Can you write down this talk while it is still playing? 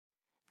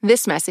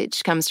This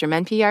message comes from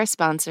NPR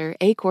sponsor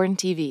Acorn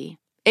TV.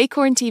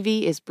 Acorn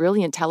TV is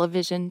brilliant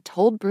television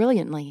told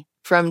brilliantly,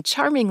 from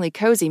charmingly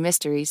cozy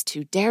mysteries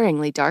to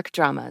daringly dark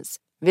dramas.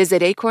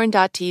 Visit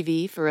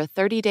acorn.tv for a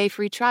 30-day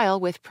free trial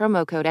with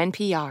promo code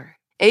NPR.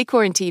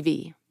 Acorn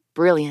TV.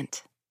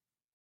 Brilliant.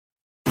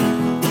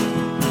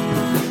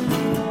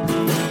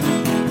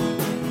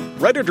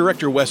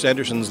 Writer-director Wes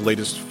Anderson's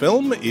latest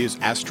film is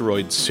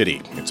Asteroid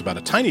City. It's about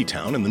a tiny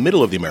town in the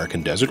middle of the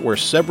American desert where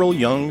several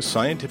young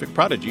scientific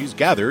prodigies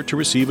gather to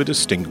receive a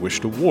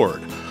distinguished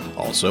award.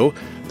 Also,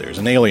 there's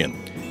an alien.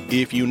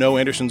 If you know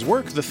Anderson's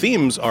work, the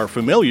themes are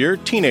familiar: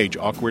 teenage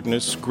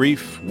awkwardness,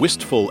 grief,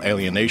 wistful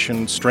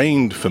alienation,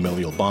 strained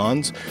familial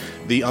bonds.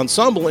 The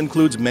ensemble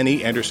includes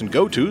many Anderson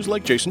go-tos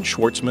like Jason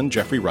Schwartzman,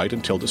 Jeffrey Wright,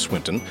 and Tilda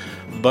Swinton.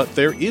 But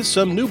there is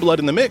some new blood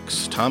in the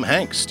mix: Tom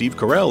Hanks, Steve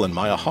Carell, and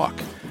Maya Hawke.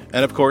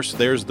 And of course,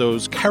 there's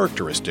those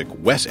characteristic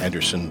Wes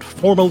Anderson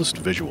formalist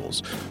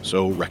visuals.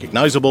 So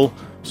recognizable,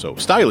 so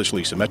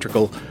stylishly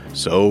symmetrical,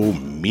 so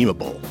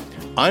memeable.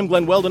 I'm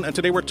Glenn Weldon, and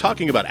today we're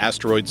talking about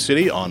Asteroid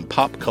City on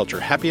Pop Culture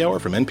Happy Hour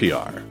from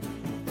NPR.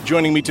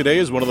 Joining me today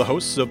is one of the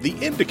hosts of The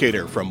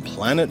Indicator from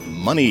Planet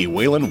Money,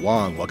 Waylon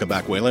Wong. Welcome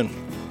back, Waylon.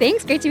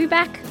 Thanks. Great to be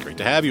back. Great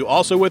to have you.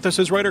 Also with us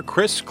is writer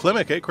Chris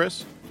Klimek. Hey,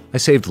 Chris. I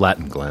saved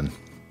Latin, Glenn.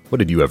 What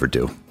did you ever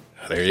do?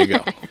 There you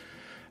go.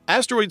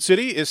 Asteroid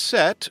City is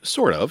set,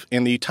 sort of,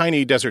 in the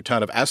tiny desert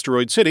town of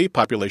Asteroid City,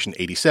 population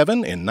 87,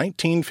 in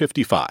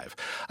 1955.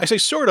 I say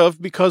sort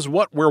of because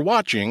what we're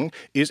watching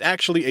is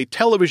actually a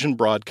television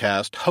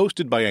broadcast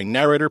hosted by a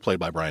narrator, played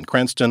by Bryan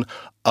Cranston,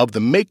 of the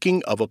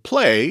making of a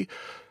play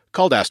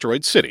called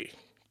Asteroid City.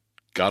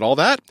 Got all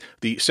that?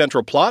 The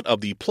central plot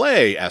of the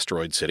play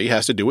Asteroid City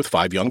has to do with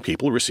 5 young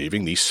people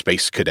receiving the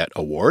Space Cadet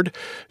Award.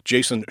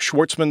 Jason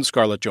Schwartzman,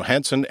 Scarlett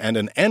Johansson, and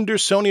an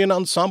Andersonian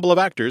ensemble of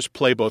actors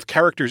play both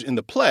characters in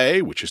the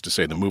play, which is to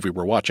say the movie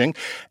we're watching,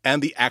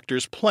 and the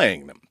actors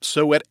playing them.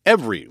 So at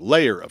every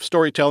layer of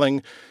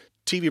storytelling,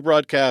 TV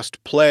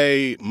broadcast,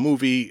 play,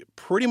 movie,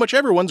 pretty much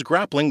everyone's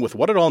grappling with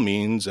what it all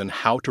means and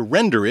how to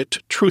render it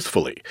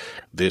truthfully.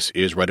 This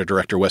is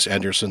writer-director Wes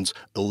Anderson's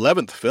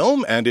 11th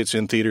film, and it's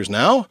in theaters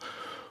now.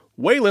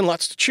 Waylon,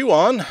 lots to chew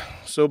on,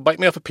 so bite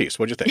me off a piece.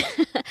 What'd you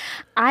think?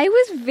 I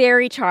was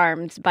very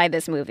charmed by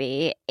this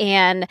movie,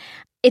 and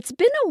it's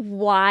been a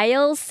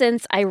while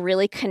since I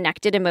really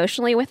connected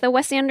emotionally with a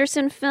Wes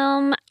Anderson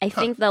film. I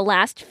think the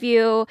last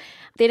few,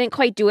 they didn't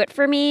quite do it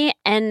for me,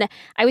 and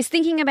I was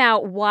thinking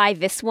about why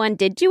this one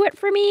did do it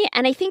for me,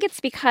 and I think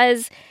it's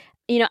because,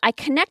 I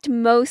connect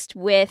most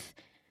with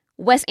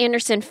Wes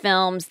Anderson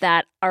films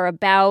that are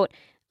about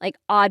like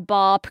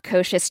oddball,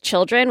 precocious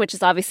children, which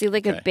is obviously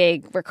like a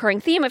big recurring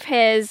theme of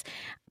his.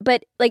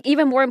 But like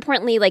even more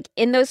importantly, like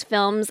in those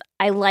films,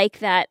 I like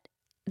that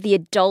the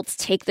adults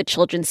take the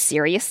children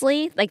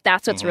seriously. Like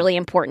that's what's really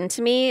important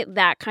to me,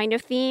 that kind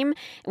of theme,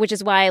 which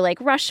is why I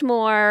like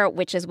Rushmore,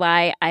 which is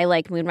why I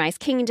like Moonrise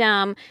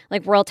Kingdom,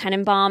 like Royal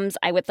Tenenbaums,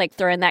 I would like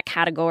throw in that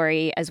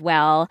category as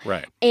well.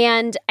 Right.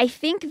 And I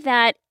think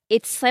that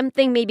it's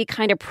something maybe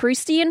kind of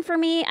Proustian for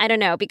me. I don't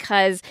know,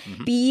 because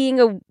being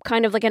a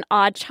kind of like an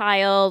odd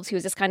child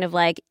who's just kind of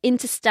like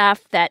into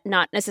stuff that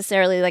not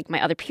necessarily like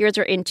my other peers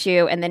are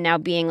into, and then now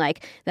being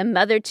like the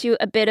mother to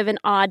a bit of an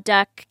odd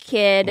duck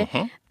kid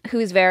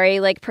who's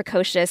very like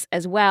precocious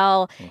as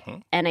well.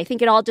 And I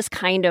think it all just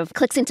kind of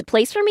clicks into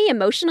place for me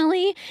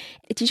emotionally.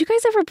 Did you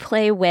guys ever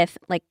play with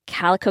like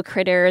Calico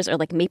Critters or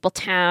like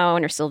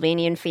Mapletown or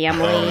Sylvanian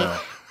Family?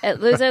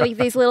 Those are like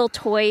these little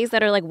toys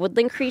that are like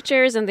woodland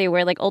creatures, and they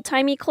wear like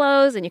old-timey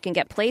clothes, and you can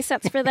get play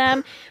sets for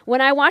them.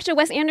 When I watch a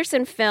Wes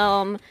Anderson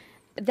film,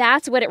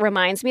 that's what it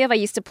reminds me of. I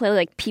used to play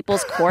like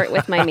People's Court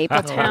with my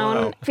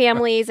Mapletown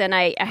families, and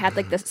I had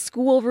like the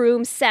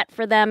schoolroom set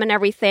for them and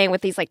everything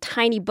with these like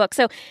tiny books.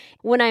 So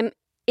when I'm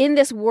in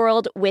this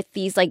world with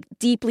these like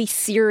deeply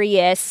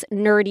serious,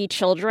 nerdy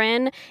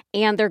children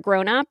and they're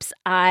grown-ups,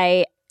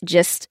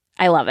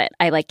 I love it.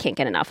 I can't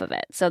get enough of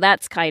it. So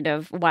that's kind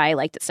of why I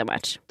liked it so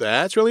much.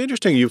 That's really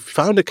interesting. You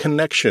found a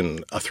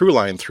connection, a through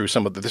line through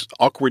some of this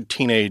awkward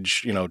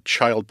teenage,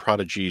 child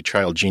prodigy,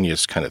 child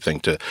genius kind of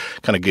thing to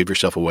kind of give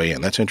yourself away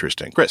in. That's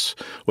interesting. Chris,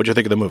 what'd you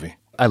think of the movie?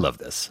 I love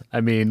this.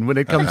 I mean, when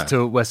it comes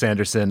to Wes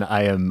Anderson,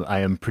 I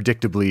am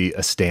predictably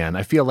a stan.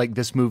 I feel like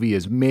this movie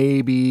is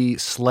maybe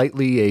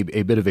slightly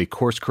a bit of a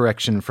course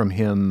correction from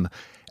him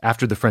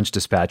after The French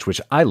Dispatch,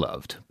 which I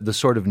loved. The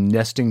sort of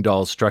nesting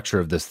doll structure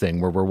of this thing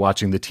where we're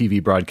watching the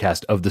TV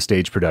broadcast of the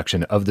stage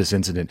production of this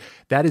incident,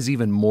 that is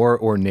even more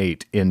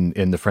ornate in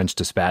The French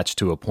Dispatch,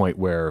 to a point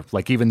where,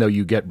 like, even though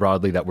you get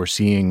broadly that we're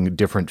seeing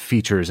different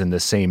features in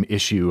the same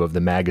issue of the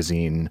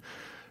magazine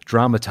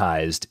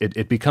dramatized,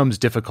 it becomes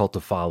difficult to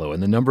follow.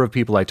 And the number of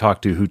people I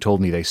talked to who told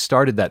me they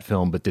started that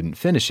film but didn't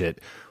finish it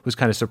was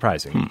kind of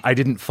surprising. I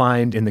didn't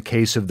find, in the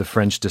case of The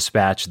French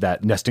Dispatch,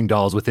 that nesting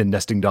dolls within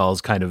nesting dolls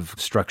kind of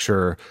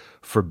structure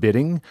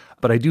forbidding.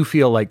 But I do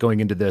feel like going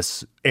into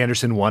this,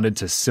 Anderson wanted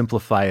to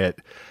simplify it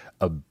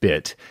a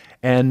bit.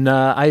 And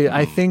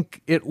I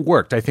think it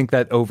worked. I think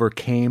that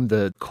overcame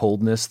the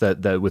coldness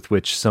that with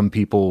which some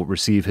people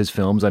receive his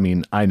films. I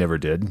mean, I never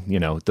did. You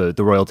know, the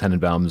Royal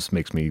Tenenbaums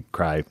makes me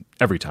cry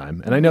every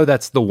time. And I know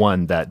that's the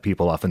one that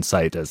people often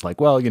cite as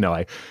like, well, you know,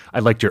 I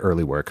liked your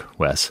early work,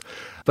 Wes.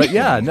 But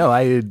yeah, no,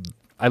 I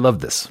love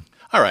this.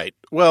 All right.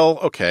 Well,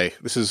 okay.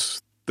 This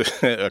is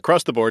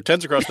across the board,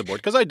 10s across the board,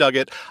 because I dug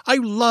it. I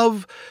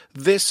love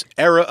this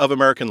era of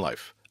American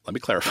life. Let me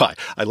clarify.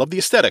 I love the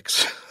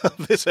aesthetics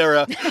of this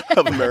era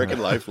of American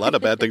life. A lot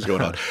of bad things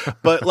going on.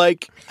 But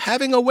like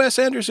having a Wes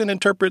Anderson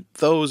interpret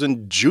those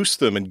and juice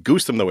them and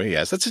goose them the way he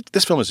has,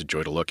 this film is a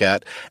joy to look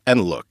at.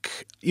 And look,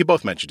 you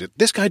both mentioned it.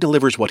 This guy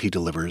delivers what he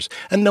delivers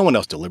and no one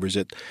else delivers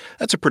it.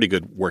 That's a pretty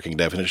good working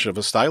definition of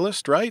a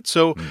stylist, right?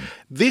 So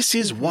this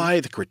is why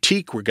the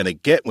critique we're going to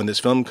get when this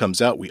film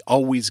comes out, we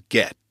always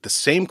get the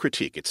same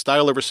critique. It's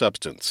style over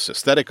substance,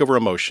 aesthetic over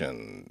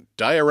emotion,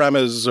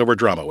 dioramas over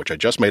drama, which I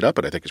just made up,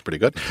 but I think is pretty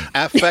good.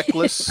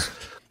 Affectless,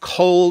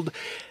 cold.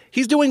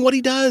 He's doing what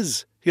he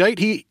does, right?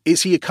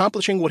 Is he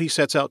accomplishing what he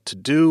sets out to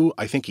do?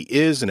 I think he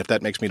is, and if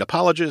that makes me an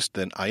apologist,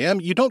 then I am.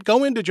 You don't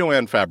go into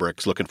Joanne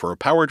Fabrics looking for a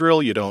power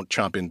drill. You don't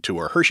chomp into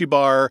a Hershey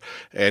bar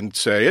and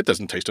say, it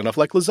doesn't taste enough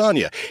like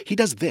lasagna. He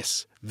does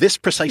this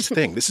precise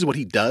thing. This is what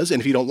he does,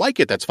 and if you don't like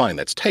it, that's fine.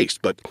 That's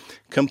taste. But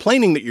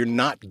complaining that you're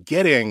not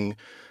getting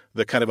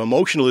the kind of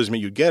emotionalism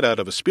you get out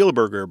of a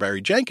Spielberg or Barry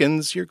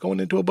Jenkins, you're going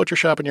into a butcher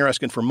shop and you're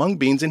asking for mung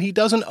beans, and he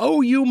doesn't owe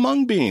you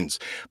mung beans.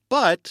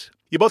 But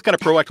you both kind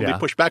of proactively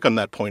push back on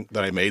that point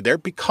that I made there,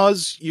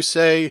 because you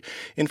say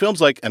in films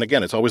like, and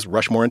again, it's always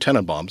Rushmore and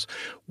Tenenbaums,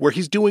 where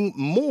he's doing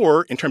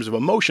more in terms of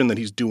emotion than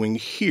he's doing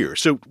here.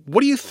 So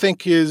what do you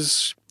think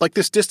is like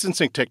this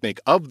distancing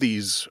technique of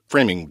these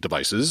framing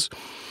devices?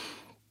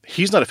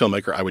 He's not a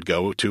filmmaker I would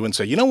go to and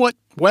say, you know what,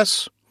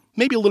 Wes?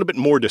 Maybe a little bit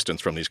more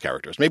distance from these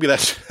characters. Maybe that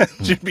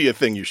should be a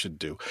thing you should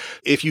do.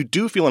 If you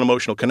do feel an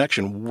emotional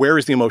connection, where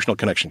is the emotional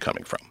connection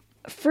coming from?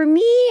 For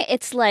me,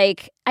 it's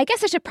like, I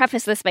guess I should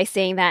preface this by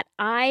saying that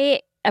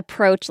I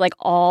approach like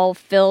all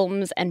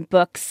films and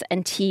books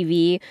and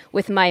TV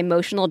with my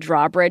emotional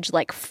drawbridge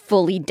like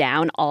fully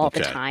down all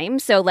the time.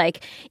 So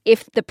like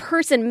if the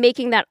person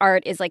making that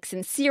art is like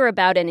sincere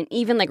about it and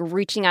even like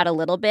reaching out a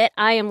little bit,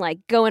 I am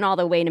like going all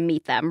the way to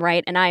meet them,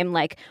 right? And I am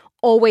like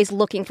always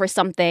looking for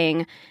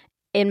something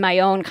in my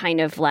own kind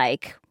of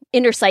like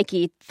inner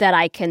psyche that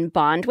I can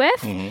bond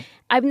with. Mm-hmm.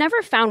 I've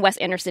never found Wes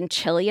Anderson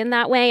chilly in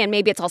that way, and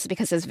maybe it's also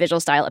because his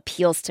visual style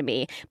appeals to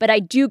me, but I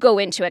do go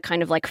into it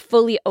kind of like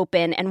fully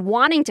open and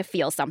wanting to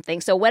feel something.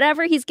 So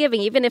whatever he's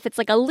giving, even if it's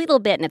like a little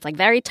bit and it's like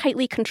very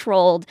tightly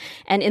controlled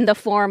and in the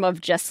form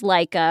of just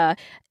like a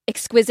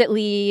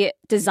exquisitely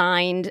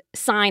designed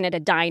sign at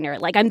a diner,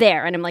 like I'm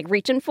there and I'm like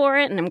reaching for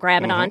it and I'm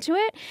grabbing onto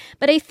it.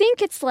 But I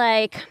think it's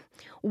like,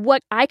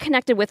 what I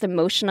connected with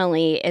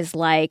emotionally is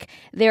like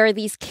there are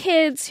these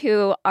kids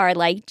who are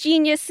like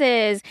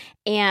geniuses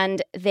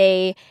and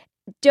they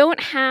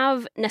don't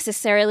have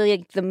necessarily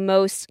like the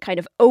most kind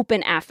of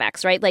open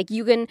affects, right? Like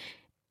you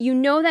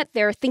know that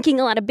they're thinking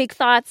a lot of big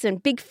thoughts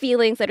and big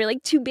feelings that are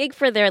like too big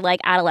for their like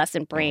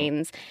adolescent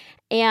brains.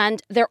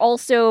 And they're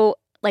also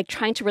like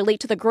trying to relate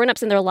to the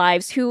grown-ups in their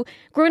lives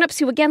grown-ups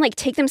who again like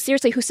take them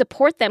seriously, who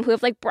support them, who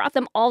have like brought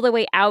them all the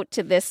way out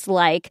to this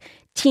like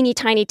teeny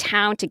tiny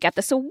town to get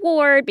this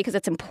award because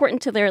it's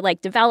important to their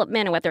like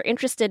development and what they're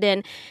interested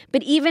in.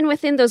 But even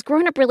within those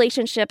grown-up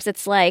relationships,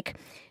 it's like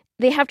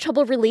they have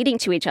trouble relating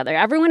to each other.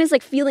 Everyone is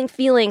like feeling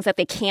feelings that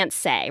they can't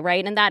say,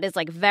 right? And that is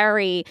like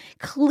very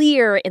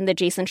clear in the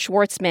Jason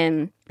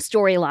Schwartzman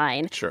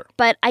storyline. Sure.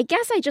 But I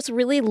guess I just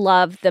really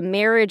love the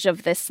marriage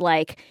of this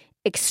like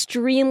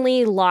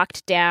extremely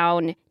locked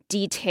down,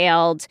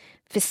 detailed,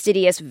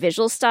 fastidious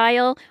visual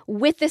style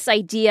with this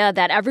idea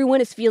that everyone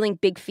is feeling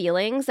big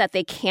feelings that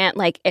they can't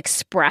like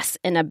express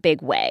in a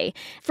big way.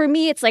 For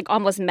me, it's like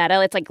almost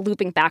meta. It's like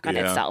looping back on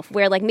itself,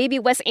 where like maybe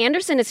Wes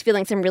Anderson is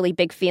feeling some really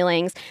big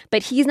feelings,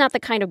 but he's not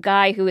the kind of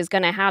guy who is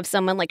going to have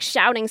someone like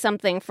shouting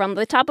something from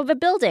the top of a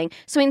building.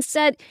 So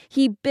instead,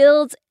 he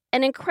builds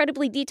an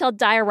incredibly detailed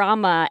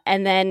diorama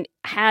and then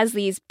has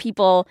these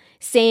people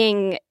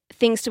saying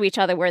things to each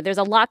other where there's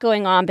a lot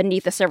going on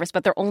beneath the surface,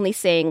 but they're only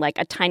saying like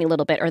a tiny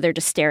little bit or they're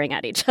just staring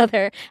at each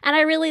other. And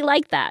I really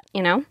like that,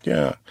 you know?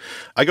 Yeah.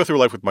 I go through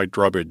life with my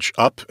drawbridge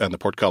up and the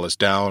portcullis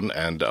down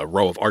and a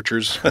row of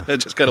archers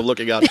just kind of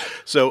looking out.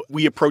 So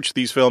we approach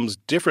these films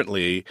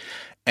differently,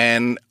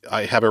 and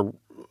I have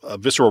a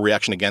visceral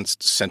reaction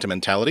against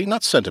sentimentality,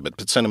 not sentiment,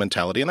 but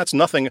sentimentality. And that's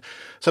something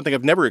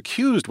I've never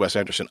accused Wes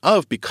Anderson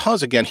of,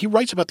 because, again, he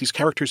writes about these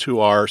characters who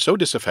are so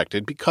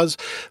disaffected because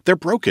they're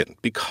broken,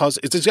 because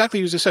it's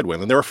exactly as you said,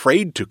 Wayland, they're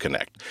afraid to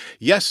connect.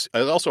 Yes,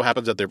 it also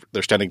happens that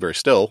they're standing very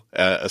still,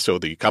 so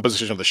the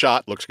composition of the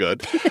shot looks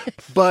good.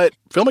 But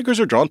filmmakers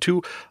are drawn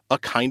to a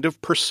kind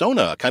of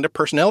persona, a kind of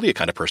personality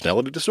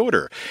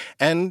disorder.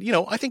 And, you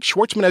know, I think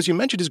Schwartzman, as you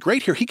mentioned, is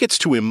great here. He gets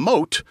to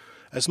emote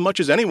as much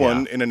as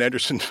anyone in an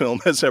Anderson film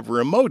has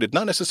ever emoted,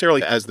 not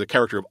necessarily as the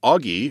character of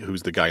Augie,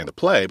 who's the guy in the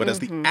play, but as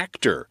the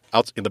actor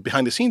out in the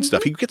behind-the-scenes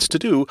stuff. He gets to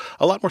do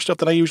a lot more stuff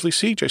than I usually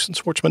see Jason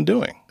Schwartzman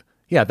doing.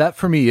 Yeah, that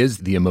for me is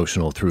the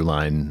emotional through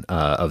line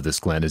of this,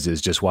 Glenn, is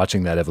just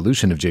watching that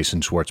evolution of Jason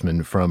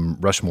Schwartzman from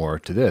Rushmore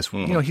to this.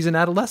 Mm-hmm. You know, he's an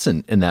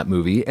adolescent in that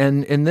movie,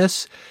 and in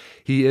this,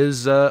 he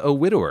is a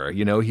widower.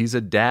 You know, he's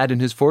a dad in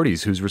his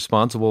 40s who's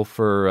responsible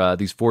for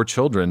these 4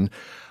 children.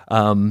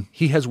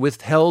 He has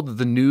withheld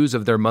the news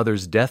of their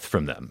mother's death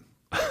from them.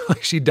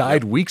 She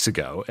died weeks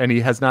ago, and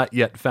he has not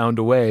yet found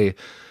a way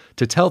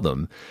to tell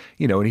them,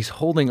 you know, and he's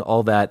holding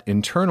all that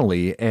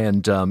internally.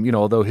 And, you know,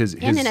 although his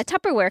And in a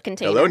Tupperware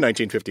container. Hello,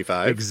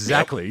 1955.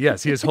 Exactly. Yep.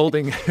 Yes. He is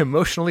holding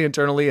emotionally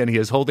internally, and he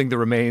is holding the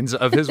remains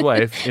of his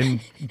wife in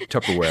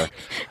Tupperware.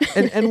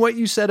 And what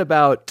you said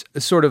about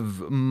sort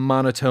of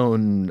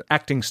monotone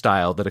acting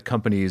style that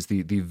accompanies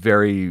the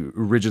very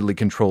rigidly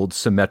controlled,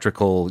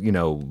 symmetrical, you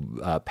know,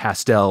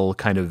 pastel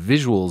kind of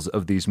visuals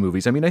of these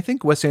movies. I mean, I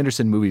think Wes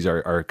Anderson movies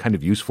are kind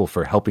of useful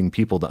for helping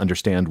people to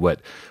understand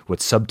what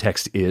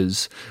subtext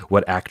is,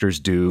 what actors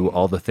do,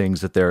 all the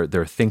things that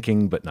they're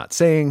thinking but not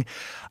saying.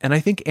 And I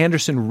think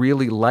Anderson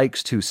really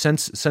likes to,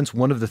 since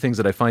one of the things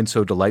that I find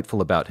so delightful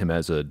about him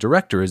as a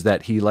director is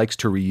that he likes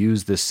to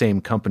reuse this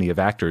same company of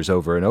actors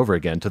over and over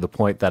again, to the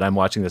point that I'm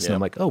watching this and I'm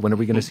like, oh, when are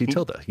we going to see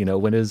Tilda? You know,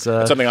 when is...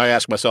 That's something I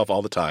ask myself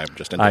all the time.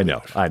 I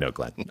know,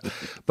 Glenn.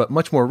 But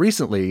much more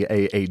recently,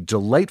 a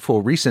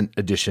delightful recent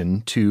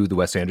addition to the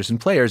Wes Anderson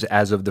players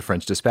as of The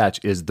French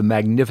Dispatch is the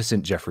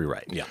magnificent Jeffrey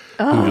Wright,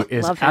 who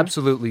is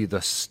absolutely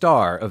the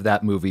star of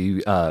that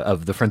movie,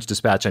 of The French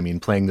Dispatch. I mean,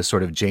 playing the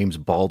sort of James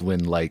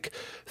Baldwin-like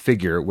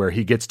figure where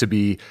he gets to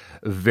be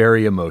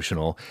very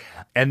emotional.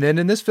 And then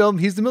in this film,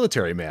 he's the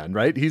military man,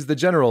 right? He's the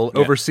general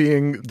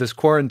overseeing this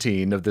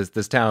quarantine of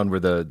this town where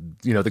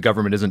the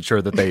government isn't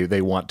sure that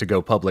they want to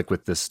go public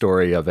with this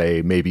story of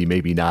a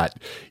maybe not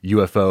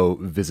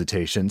UFO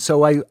visitation.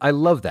 So I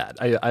love that.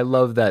 I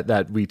love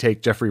that we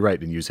take Jeffrey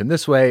Wright and use him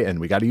this way, and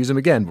we got to use him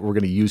again, but we're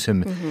going to use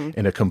him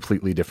in a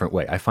completely different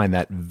way. I find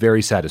that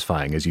very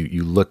satisfying as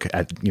you look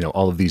at, you know,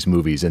 all of these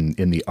movies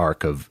in the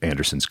arc of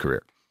Anderson's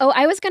career. Oh,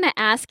 I was going to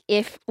ask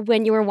if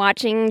when you were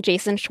watching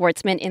Jason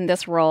Schwartzman in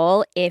this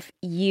role, if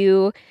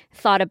you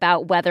thought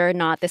about whether or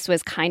not this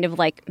was kind of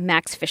like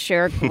Max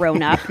Fisher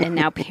grown up and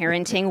now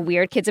parenting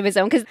weird kids of his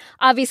own. Because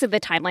obviously the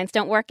timelines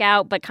don't work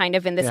out, but kind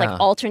of in this like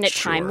alternate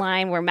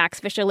timeline where Max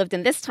Fisher lived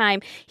in this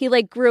time, he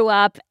like grew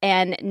up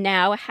and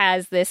now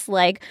has this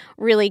like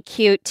really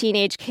cute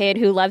teenage kid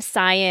who loves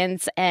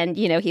science. And,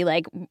 you know, he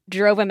like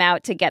drove him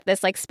out to get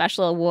this like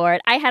special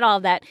award. I had all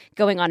of that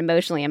going on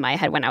emotionally in my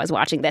head when I was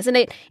watching this. And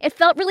it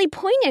felt really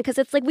poignant because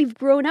it's like we've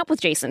grown up with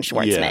Jason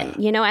Schwartzman,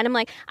 you know, and I'm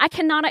like, I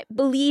cannot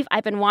believe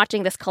I've been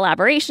watching this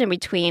collaboration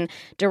between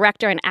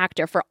director and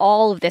actor for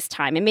all of this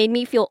time. It made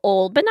me feel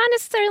old, but not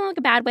necessarily in like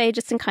a bad way,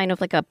 just in kind of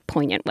like a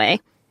poignant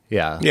way.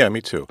 Yeah, me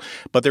too.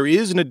 But there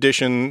is an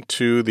addition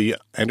to the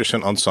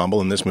Anderson ensemble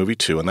in this movie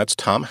too, and that's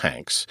Tom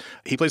Hanks.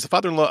 He plays the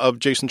father-in-law of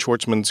Jason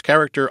Schwartzman's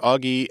character,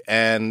 Augie,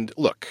 and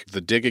look, the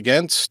dig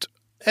against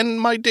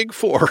and my dig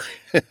for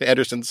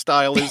Anderson's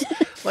style is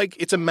like,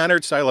 it's a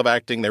mannered style of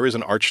acting. There is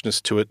an archness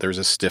to it. There's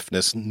a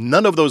stiffness.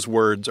 None of those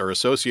words are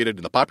associated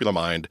in the popular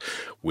mind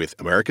with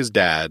America's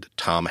dad,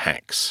 Tom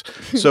Hanks.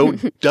 So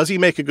does he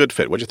make a good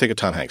fit? What do you think of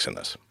Tom Hanks in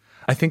this?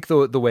 I think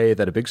the way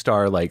that a big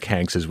star like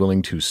Hanks is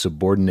willing to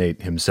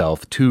subordinate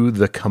himself to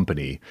the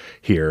company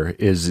here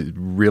is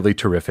really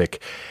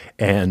terrific.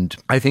 And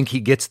I think he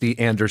gets the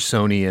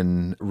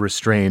Andersonian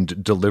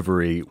restrained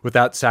delivery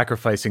without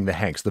sacrificing the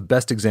Hanks. The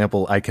best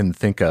example I can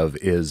think of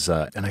is,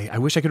 and I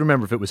wish I could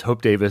remember if it was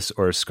Hope Davis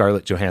or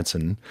Scarlett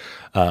Johansson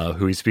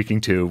who he's speaking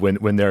to,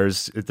 when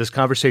there's this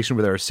conversation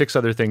where there are 6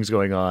 other things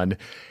going on,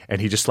 and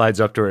he just slides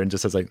up to her and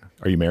just says, like,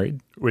 "Are you married?"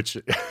 Which,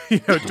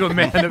 you know, to a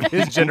man of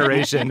his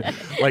generation,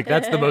 like,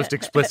 that's the most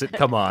explicit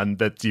come on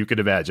that you could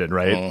imagine,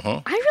 right?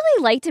 I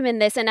really liked him in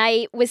this, and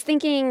I was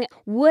thinking,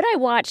 would I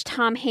watch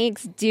Tom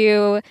Hanks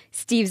do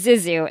Steve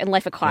Zissou in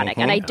Life Aquatic?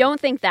 And I don't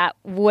think that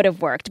would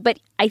have worked, but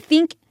I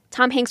think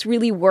Tom Hanks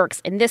really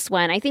works in this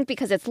one. I think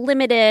because it's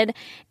limited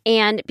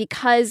and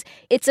because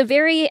it's a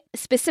very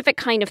specific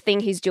kind of thing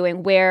he's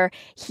doing where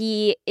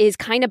he is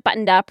kind of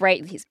buttoned up,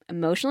 right? He's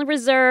emotionally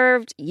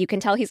reserved. You can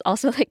tell he's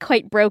also like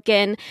quite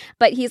broken,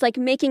 but he's like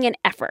making an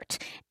effort.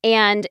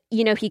 And,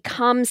 you know, he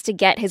comes to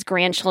get his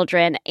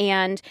grandchildren,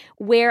 and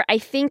where I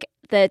think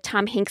the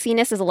Tom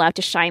Hanksiness is allowed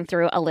to shine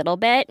through a little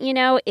bit, you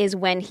know, is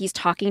when he's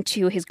talking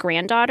to his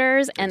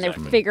granddaughters and they're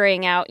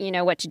figuring out, you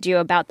know, what to do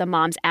about the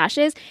mom's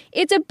ashes.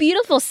 It's a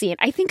beautiful scene.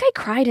 I think I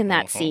cried in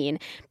that scene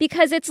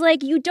because it's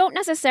like you don't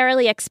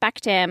necessarily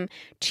expect him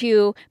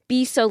to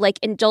be so like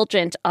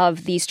indulgent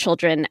of these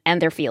children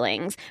and their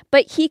feelings,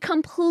 but he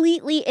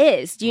completely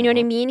is. Do you know what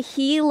I mean?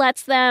 He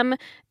lets them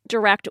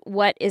direct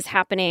what is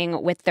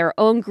happening with their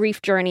own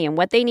grief journey and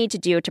what they need to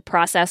do to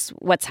process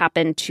what's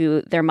happened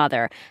to their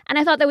mother. And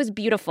I thought that was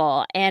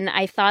beautiful. And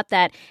I thought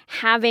that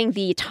having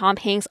the Tom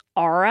Hanks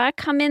aura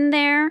come in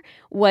there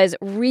was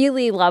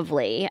really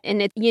lovely.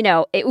 And it, you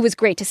know, it was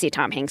great to see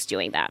Tom Hanks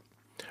doing that.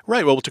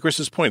 Right. Well, to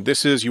Chris's point,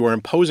 you are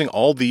imposing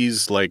all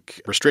these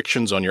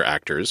restrictions on your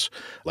actors.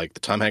 Like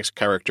the Tom Hanks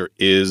character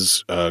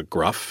is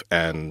gruff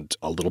and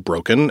a little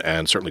broken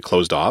and certainly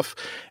closed off.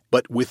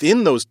 But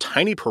within those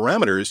tiny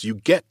parameters, you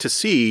get to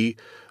see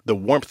the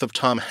warmth of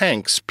Tom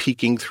Hanks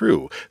peeking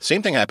through.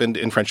 Same thing happened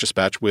in French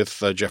Dispatch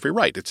with Jeffrey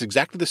Wright. It's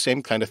exactly the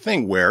same kind of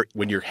thing where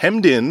when you're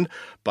hemmed in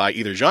by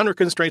either genre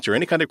constraints or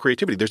any kind of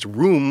creativity, there's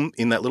room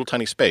in that little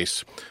tiny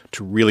space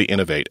to really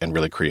innovate and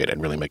really create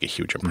and really make a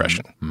huge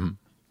impression. Mm-hmm.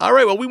 All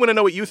right, well, we want to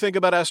know what you think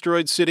about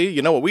Asteroid City.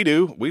 You know what we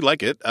do. We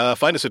like it.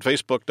 Find us at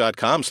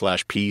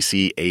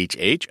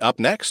facebook.com/PCHH. Up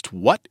next,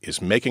 what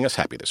is making us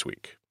happy this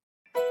week?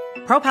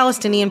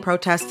 Pro-Palestinian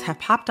protests have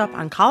popped up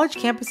on college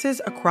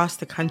campuses across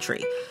the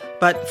country.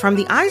 But from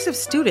the eyes of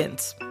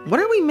students, what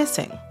are we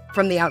missing?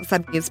 From the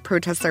outside, these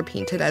protests are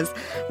painted as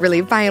really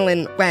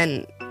violent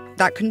when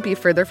that couldn't be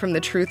further from the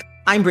truth.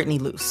 I'm Brittany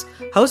Luce,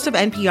 host of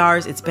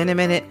NPR's It's Been a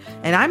Minute,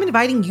 and I'm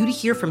inviting you to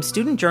hear from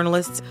student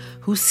journalists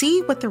who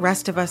see what the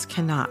rest of us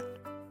cannot.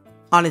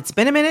 On It's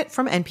Been a Minute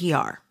from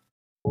NPR.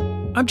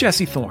 I'm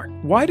Jesse Thorne.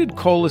 Why did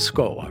Cole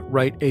Escola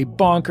write a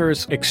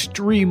bonkers,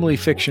 extremely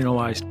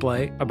fictionalized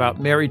play about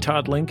Mary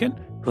Todd Lincoln?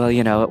 Well,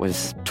 it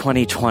was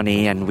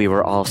 2020 and we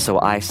were all so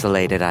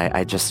isolated.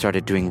 I just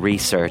started doing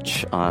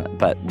research,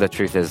 but the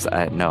truth is,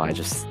 no, I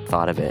just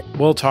thought of it.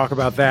 We'll talk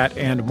about that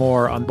and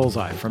more on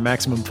Bullseye from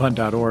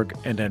MaximumFun.org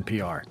and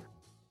NPR.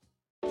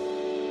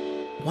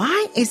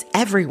 Why is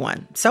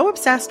everyone so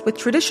obsessed with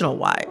traditional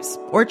wives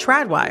or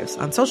trad wives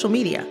on social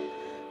media?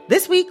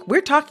 This week,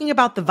 we're talking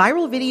about the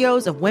viral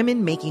videos of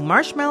women making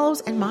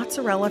marshmallows and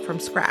mozzarella from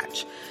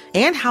scratch,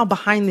 and how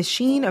behind the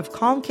sheen of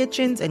calm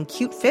kitchens and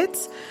cute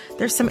fits,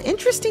 there's some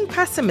interesting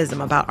pessimism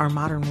about our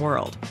modern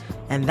world.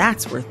 And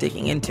that's worth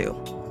digging into.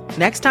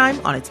 Next time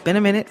on It's Been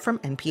a Minute from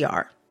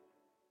NPR.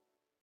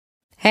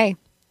 Hey,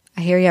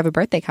 I hear you have a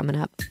birthday coming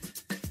up.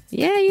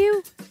 Yeah,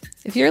 you.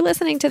 If you're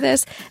listening to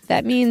this,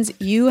 that means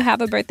you have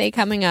a birthday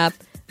coming up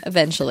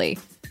eventually.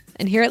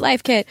 And here at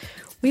Life Kit,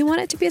 we want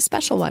it to be a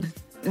special one.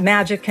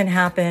 Magic can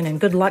happen and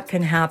good luck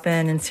can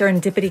happen and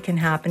serendipity can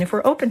happen if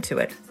we're open to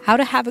it. How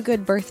to have a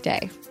good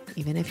birthday,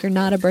 even if you're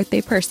not a birthday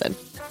person.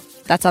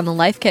 That's on the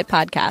Life Kit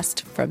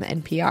podcast from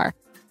NPR.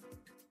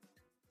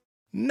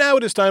 Now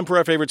it is time for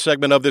our favorite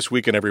segment of This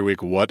Week and Every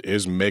Week. What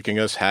is making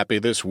us happy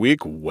this week?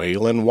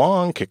 Waylon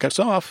Wong, kick us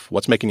off.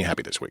 What's making you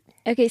happy this week?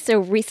 Okay, so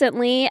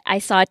recently I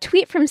saw a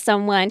tweet from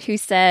someone who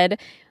said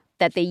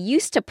that they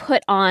used to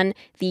put on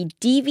the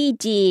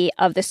DVD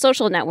of The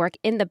Social Network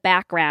in the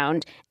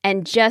background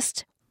and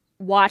just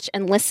watch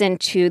and listen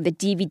to the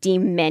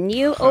DVD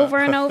menu over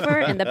and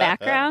over in the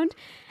background.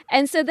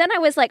 And so then I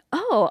was like,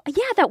 oh,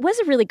 yeah, that was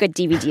a really good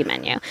DVD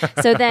menu.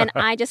 So then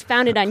I just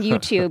found it on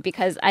YouTube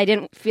because I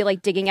didn't feel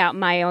like digging out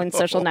my own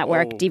Social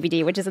Network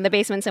DVD, which is in the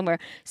basement somewhere.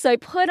 So I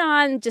put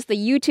on just the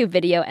YouTube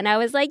video and I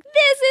was like,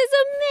 this is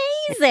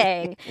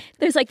amazing.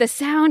 There's the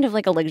sound of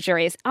a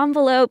luxurious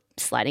envelope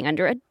sliding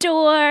under a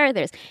door.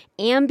 There's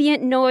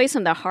ambient noise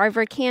from the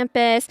Harvard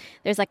campus.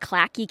 There's a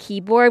clacky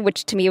keyboard,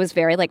 which to me was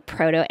very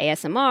proto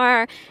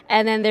ASMR.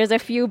 And then there's a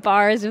few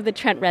bars of the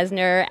Trent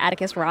Reznor,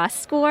 Atticus Ross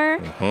score.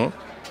 Mm-hmm.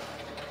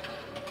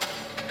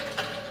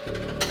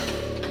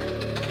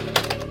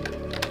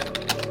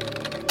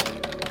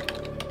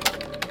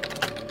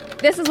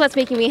 This is what's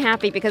making me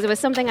happy because it was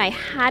something I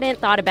hadn't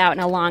thought about in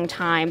a long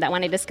time, that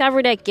when I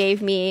discovered it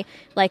gave me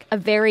a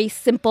very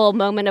simple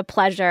moment of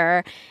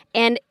pleasure.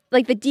 And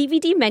the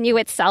DVD menu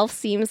itself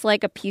seems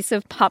like a piece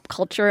of pop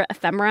culture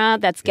ephemera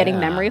that's getting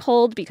memory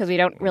hold because we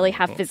don't really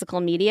have physical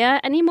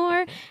media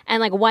anymore.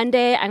 And one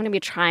day I'm going to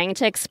be trying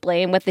to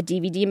explain what the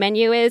DVD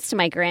menu is to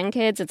my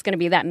grandkids. It's going to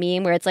be that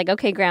meme where it's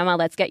okay, Grandma,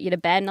 let's get you to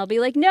bed. And I'll be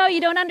like, no,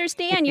 you don't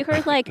understand. You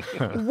heard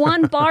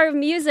one bar of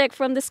music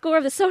from the score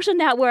of The Social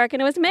Network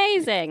and it was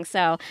amazing.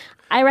 So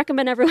I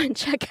recommend everyone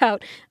check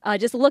out,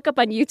 just look up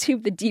on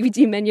YouTube the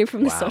DVD menu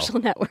from The Social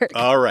Network.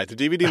 All right, the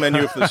DVD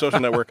menu for The Social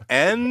Network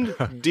and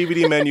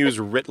DVD menus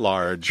writ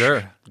large.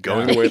 Sure.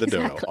 Going the way of the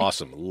dodo.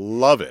 Awesome.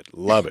 Love it.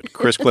 Love it.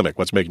 Chris Klimek,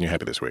 what's making you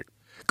happy this week?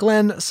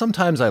 Glenn,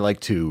 sometimes I like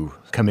to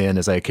come in,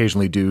 as I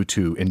occasionally do,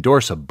 to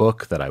endorse a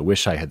book that I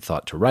wish I had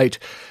thought to write.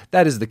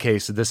 That is the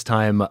case this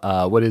time.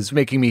 What is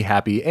making me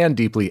happy and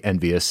deeply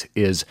envious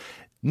is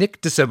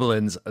Nick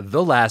DeSimmolin's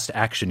The Last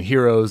Action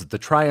Heroes, The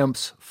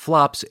Triumphs,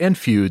 Flops, and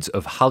Feuds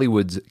of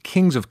Hollywood's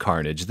Kings of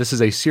Carnage. This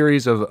is a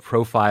series of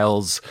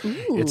profiles.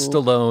 Ooh. It's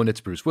Stallone, it's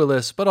Bruce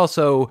Willis, but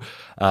also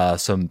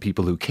some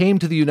people who came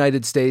to the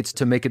United States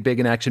to make it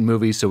big in action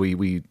movies. So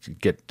we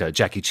get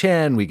Jackie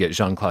Chan, we get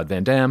Jean-Claude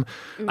Van Damme.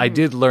 I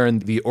did learn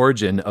the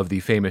origin of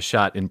the famous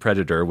shot in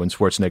Predator when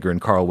Schwarzenegger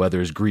and Carl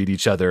Weathers greet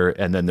each other,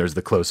 and then there's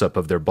the close-up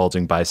of their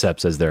bulging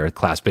biceps as they're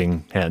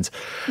clasping hands.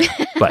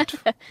 But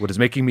what is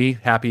making me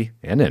happy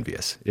and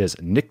envious is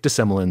Nick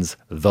DeSimmolin's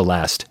The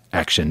Last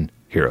Action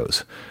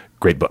Heroes.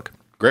 Great book.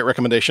 Great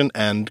recommendation.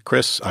 And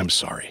Chris, I'm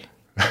sorry.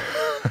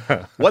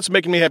 What's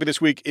making me happy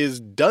this week is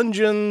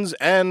Dungeons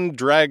and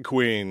Drag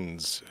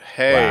Queens.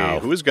 Hey, Wow.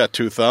 Who's got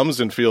two thumbs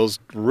and feels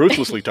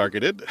ruthlessly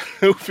targeted?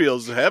 Who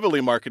feels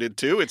heavily marketed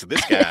too? It's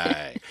this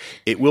guy.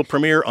 It will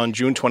premiere on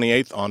June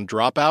 28th on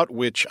Dropout,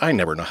 which I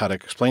never know how to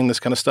explain this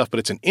kind of stuff, but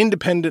it's an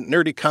independent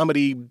nerdy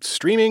comedy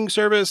streaming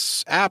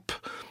service app.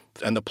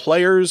 And the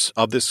players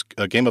of this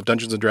game of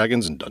Dungeons &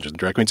 Dragons and Dungeons &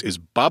 Drag Queens is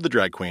Bob the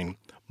Drag Queen,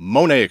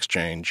 Monet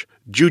Exchange,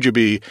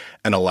 Jujubee,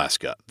 and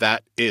Alaska.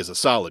 That is a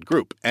solid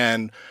group.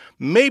 And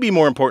maybe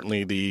more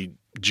importantly, the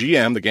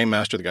GM, the game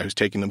master, the guy who's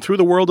taking them through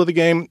the world of the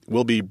game,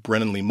 will be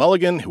Brennan Lee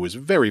Mulligan, who is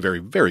very, very,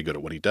 very good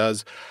at what he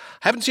does.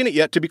 Haven't seen it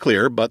yet, to be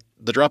clear, but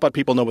the Dropout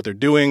people know what they're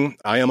doing.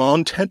 I am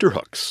on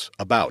tenterhooks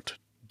about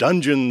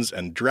Dungeons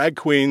and Drag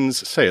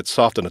Queens, say it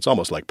soft and it's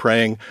almost like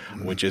praying,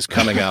 which is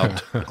coming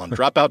out on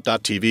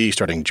dropout.tv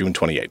starting June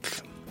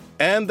 28th.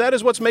 And that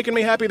is what's making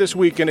me happy this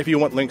week. And if you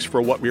want links for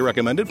what we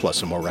recommended, plus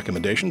some more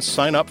recommendations,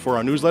 sign up for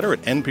our newsletter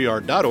at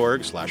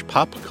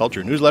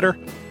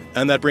npr.org/popculturenewsletter.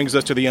 And that brings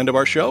us to the end of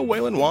our show.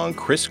 Waylon Wong,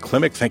 Chris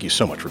Klimek, thank you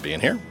so much for being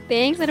here.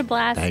 Thanks, had a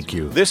blast. Thank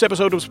you. This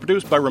episode was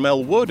produced by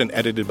Ramel Wood and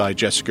edited by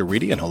Jessica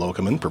Reedy, and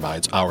Holocaman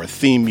provides our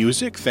theme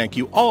music. Thank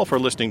you all for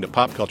listening to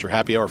Pop Culture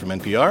Happy Hour from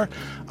NPR.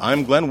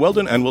 I'm Glenn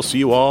Weldon, and we'll see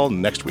you all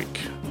next week.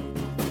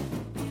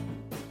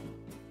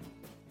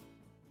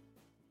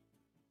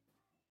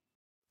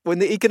 When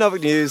the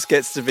economic news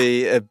gets to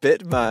be a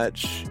bit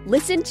much,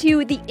 Listen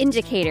to The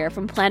Indicator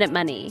from Planet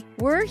Money.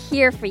 We're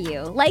here for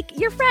you, like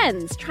your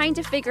friends, trying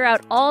to figure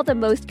out all the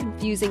most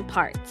confusing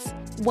parts.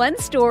 One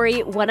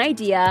story, one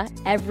idea,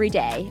 every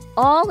day,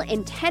 all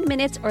in 10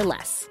 minutes or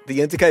less. The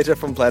Indicator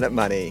from Planet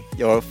Money,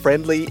 your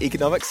friendly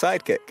economic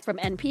sidekick. From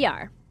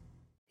NPR.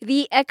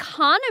 The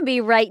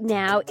economy right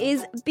now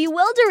is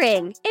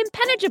bewildering,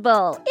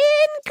 impenetrable,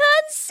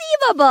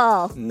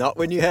 inconceivable. Not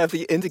when you have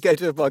the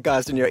Indicator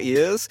podcast in your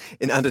ears.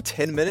 In under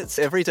 10 minutes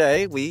every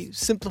day, we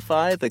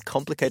simplify the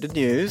complicated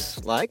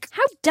news, like...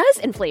 How does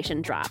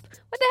inflation drop?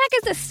 What the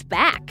heck is a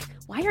SPAC?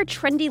 Why are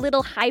trendy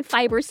little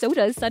high-fiber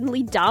sodas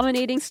suddenly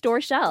dominating store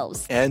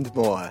shelves? And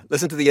more.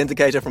 Listen to the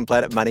Indicator from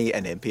Planet Money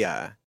and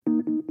NPR.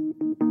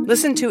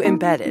 Listen to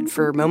Embedded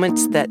for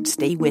moments that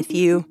stay with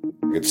you.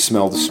 I could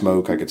smell the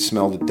smoke. I could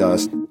smell the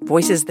dust.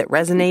 Voices that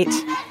resonate.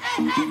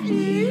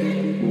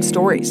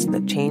 Stories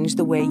that change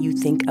the way you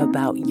think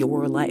about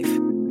your life.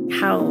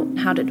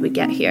 How did we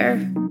get here?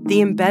 The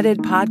Embedded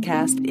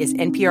podcast is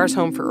NPR's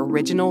home for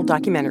original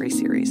documentary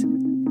series.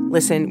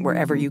 Listen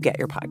wherever you get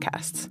your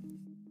podcasts.